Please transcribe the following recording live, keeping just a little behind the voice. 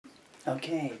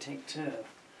Okay, take two.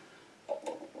 I'll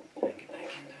get back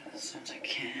into it as soon as I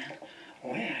can.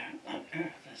 Where on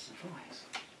earth is the voice?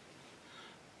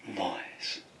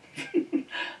 Voice.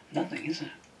 Nothing, is it?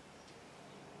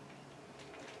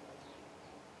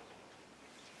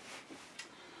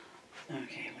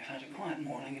 Okay, we've had a quiet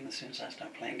morning, and as soon as I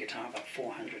start playing guitar, about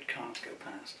 400 cars go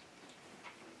past.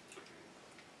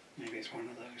 Maybe it's one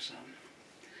of those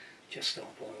just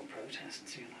stop oil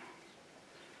protests, you know.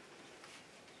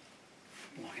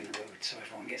 Blocking the road so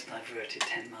everyone gets diverted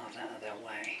 10 miles out of their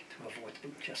way to avoid the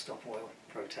just stop oil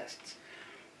protests.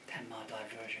 10-mile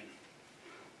diversion,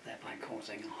 thereby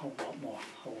causing a whole lot more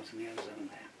holes in the ozone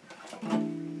there.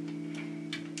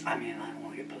 I mean, I don't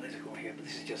want to get political here, but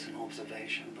this is just an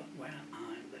observation. But where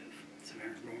I live, it's a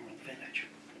very rural village.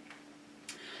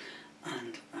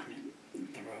 And, I mean,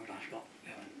 the road I've got,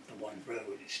 the one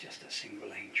road, is just a single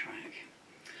lane track.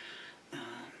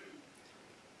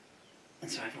 And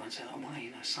so everyone said, oh, well,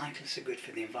 you know, cyclists are good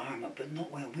for the environment, but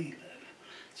not where we live.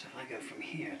 So if I go from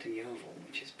here to Yeovil,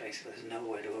 which is basically, there's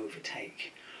nowhere to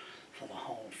overtake for the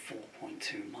whole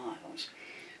 4.2 miles.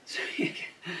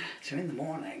 So in the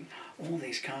morning, all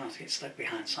these cars get stuck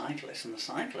behind cyclists, and the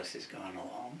cyclist is going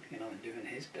along, you know, and doing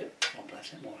his bit, God bless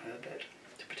him, or her bit,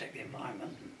 to protect the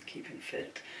environment and keep him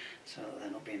fit, so that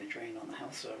they're not being a drain on the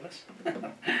health service.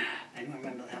 Anyone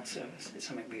remember the health service? It's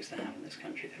something we used to have in this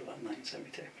country till about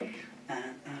 1972.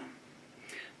 And,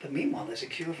 but meanwhile, there's a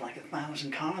queue of like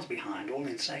 1,000 cars behind, all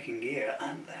in second gear,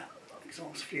 and their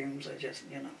exhaust fumes are just,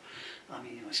 you know, I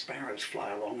mean, you know, sparrows fly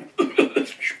along and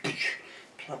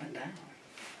plummet down.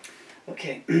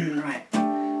 Okay, right.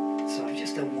 So I've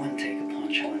just done one take of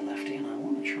Poncho and Lefty, and I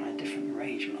want to try a different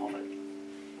arrangement of it.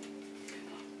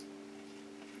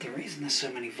 The reason there's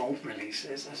so many Volt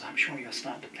releases, as I'm sure you're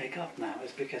starting to pick up now,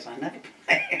 is because I never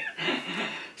play.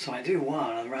 So I do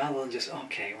one, and rather than just,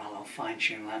 okay, well, I'll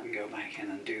fine-tune that and go back in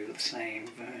and do the same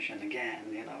version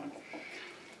again, you know.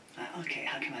 And, okay,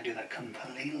 how can I do that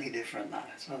completely different now?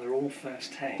 So they're all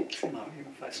first takes, you know,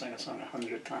 even if I sing a song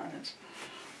 100 times,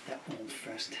 they're all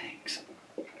first takes.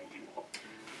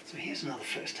 So here's another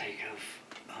first take of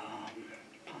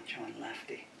Pancho and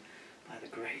Lefty by the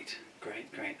great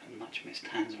and much missed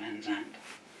Townes Van Zandt.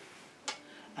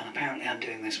 And apparently I'm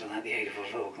doing this without the aid of a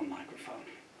vocal microphone.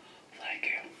 Thank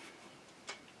you.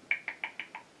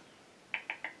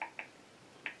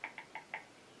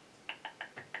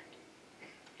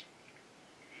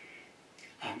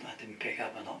 I hope that didn't pick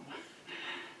up a lot.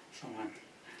 Someone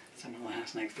in the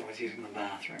house next door is using the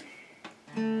bathroom.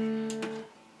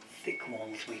 Thick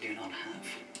walls we do not have.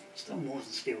 Stone walls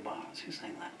and steel bars. Who's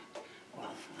saying that?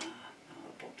 Well,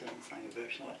 Bob Dylan sang a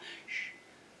version of it. Shh.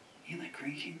 Hear that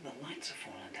creaking? The lights are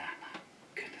falling down now.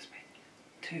 Goodness me.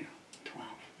 2, 12,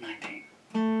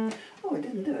 19. Oh, it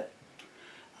didn't do it.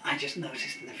 I just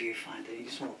noticed in the viewfinder, you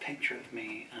saw a picture of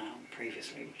me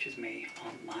previously, which is me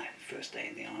on my first day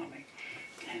in the army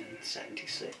in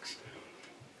 '76.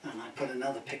 And I put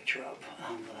another picture up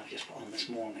that I've just put on this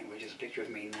morning, which is a picture of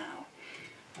me now.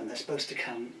 And they're supposed to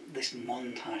come, this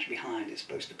montage behind is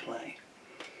supposed to play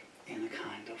in a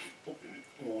kind of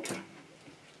order.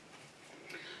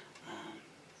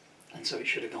 And so it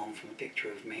should have gone from a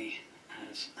picture of me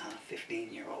as a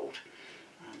 15-year-old,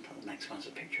 and the next one's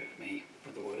a picture of me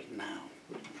with the word now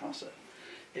written across it.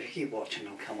 If you keep watching,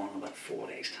 it'll come on in about 4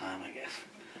 days' time, I guess.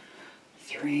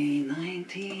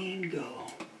 3:19, go.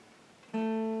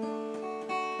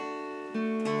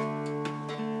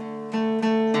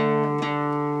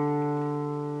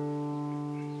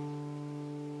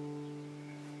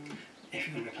 If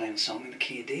you're going to be playing a song in the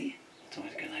key of D, it's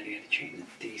always a good idea to tune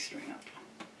the D string up.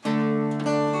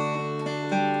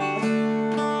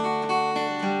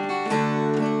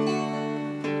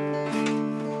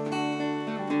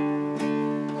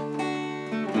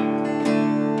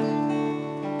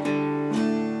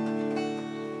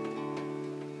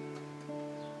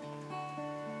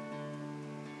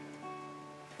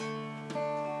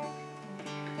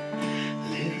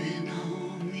 Living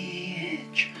on the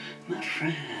edge, my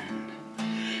friend,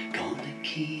 gonna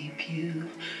keep you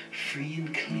free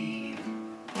and clean.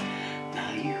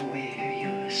 Now you wear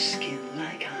your skin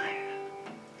like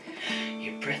iron,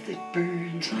 your breath it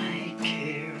burns like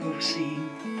kerosene.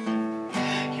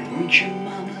 You weren't your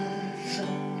mama's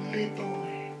only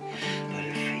boy, but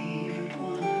her favorite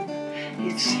one,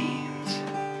 it seems.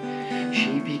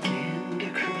 She began to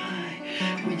cry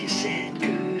when you said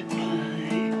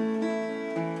goodbye.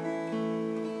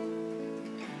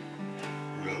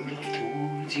 Rode off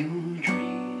towards your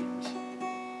dreams.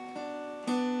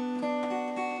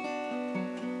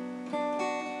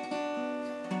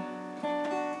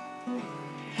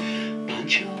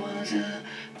 Pancho was a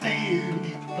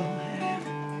bandit boy,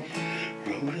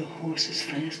 horse as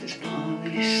fast as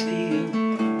polished steel.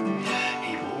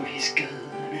 He wore his gun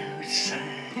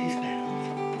outside his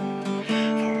belt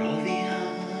for all the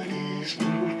honest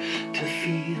brute to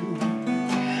feel.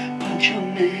 Pancho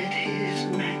met his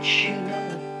match, you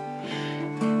know,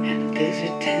 in a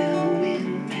desert town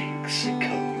in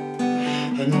Mexico,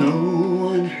 and no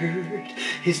one heard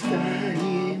his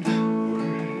dying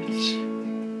words.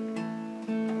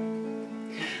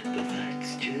 But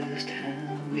that's just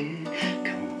how it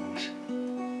goes.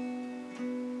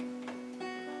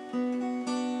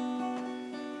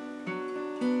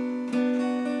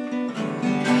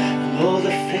 And all the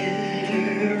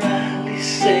federalists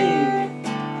say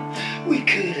we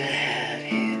could have had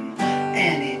him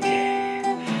any day.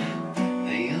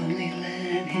 They only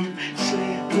let him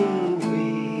slip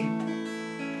away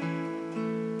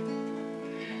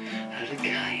out of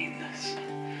kindness,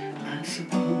 I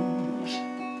suppose.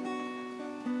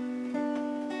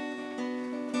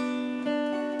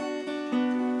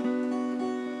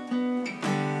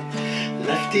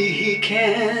 Lefty, he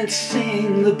can't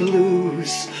sing the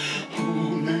blues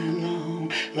all night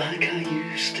long like I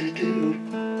used to do.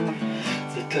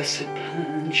 The dusted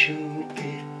Pancho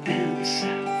bit down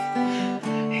south,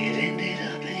 it ended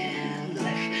up in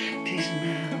Lefty's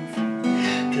mouth.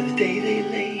 To the day they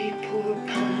laid poor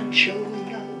Pancho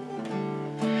low,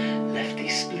 Lefty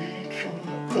split for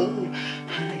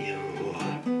Ohio,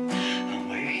 and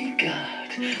where he got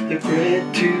the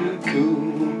bread to go,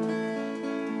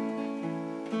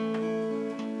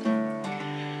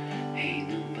 ain't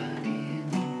nobody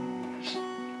knows.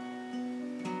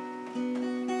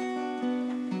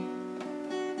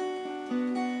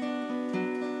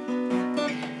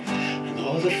 And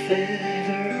all the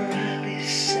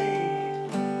federalists say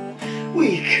we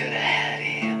could have had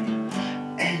him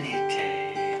any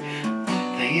day.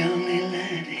 They only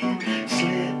let him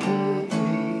slip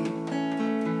away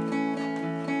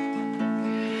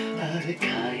out of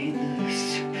kindness,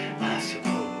 I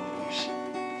suppose.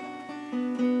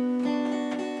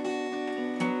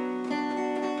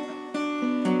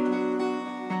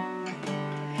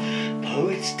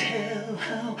 Poets tell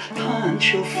how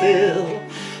Pancho fell.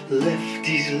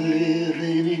 Lefty's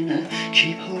living in a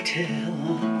cheap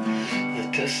hotel. The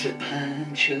dusted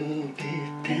Pancho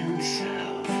bit down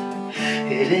south,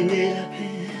 it ended up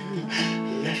in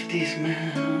Lefty's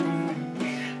mouth.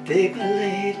 They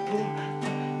played poor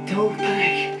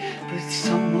Topak, but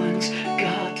someone's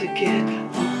got to get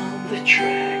on the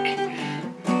track.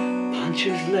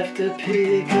 Pancho's left to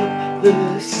pick up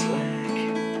the slack,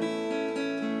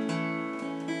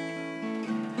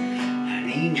 and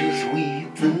angels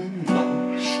weep the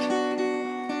most.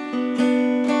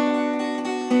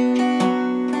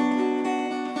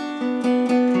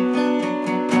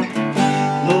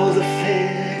 Though the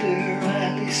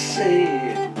federalists say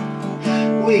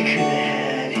we could have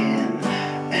had him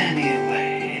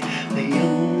anyway, they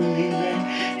only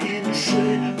let him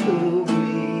slip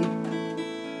away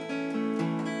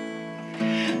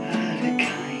out of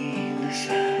kindness,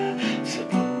 I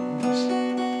suppose.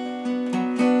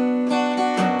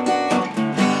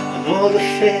 And all the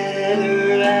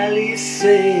federalists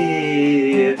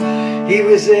say he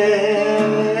was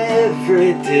there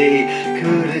every day,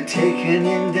 could have taken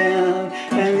him down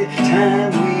any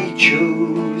time we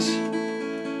chose.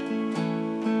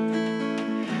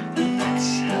 And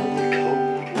that's how the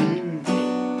cold wind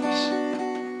blows.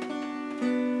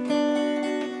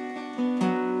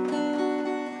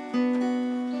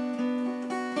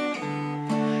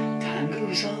 Time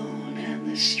goes on and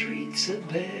the streets are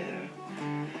bare.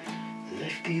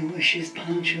 Lefty wishes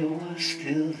Pancho was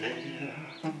still there.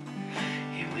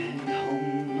 He went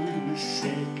home and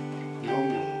said, no,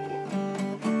 no,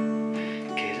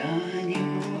 get on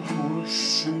your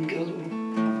horse and go.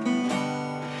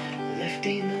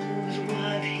 Lefty knows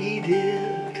what he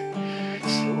did,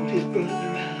 sold his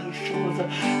brother out for the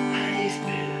highest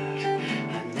bid,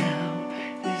 and now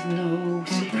there's no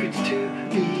secrets to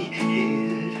be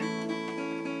hid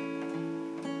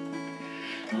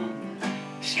on the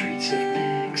streets of Mexico.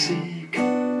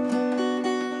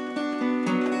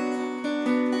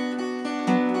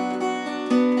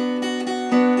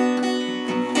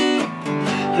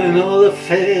 And all the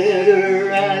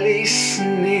federalists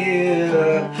sneer,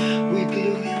 we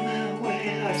blew him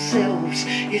away ourselves,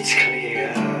 it's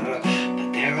clear,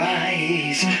 but their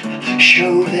eyes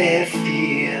show their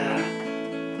fear,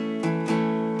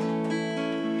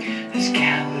 as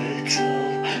cowards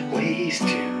always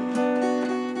do.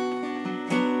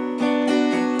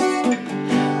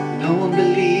 No one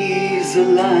believes the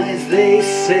lies they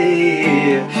say.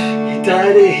 He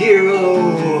died a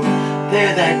hero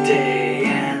there that day,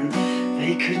 and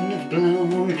they couldn't have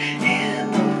blown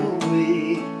him away.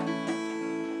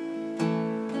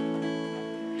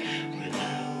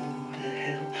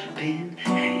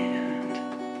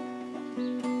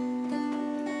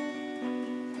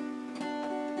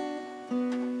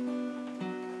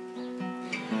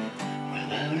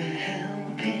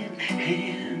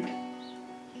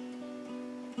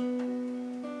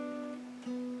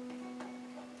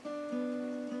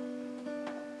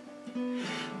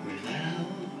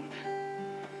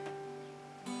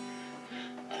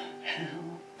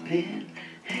 in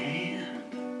hand.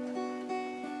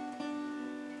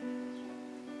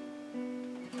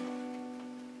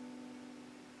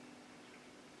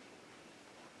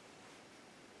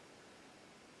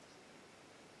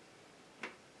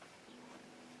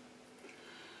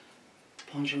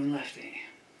 Poncho and Lefty,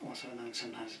 also known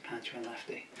sometimes as Pancho and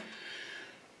Lefty,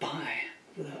 by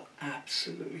the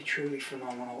absolutely truly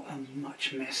phenomenal and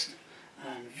much missed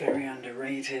and very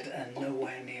underrated and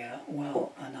nowhere near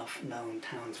well enough known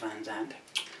Townes Van Zandt.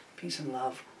 Peace and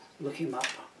love, look him up.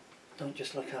 Don't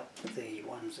just look up the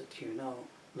ones that you know,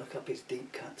 look up his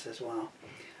deep cuts as well.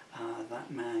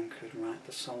 That man could write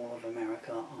the soul of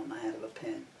America on the head of a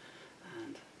pin,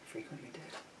 and frequently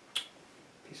did.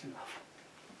 Peace and love.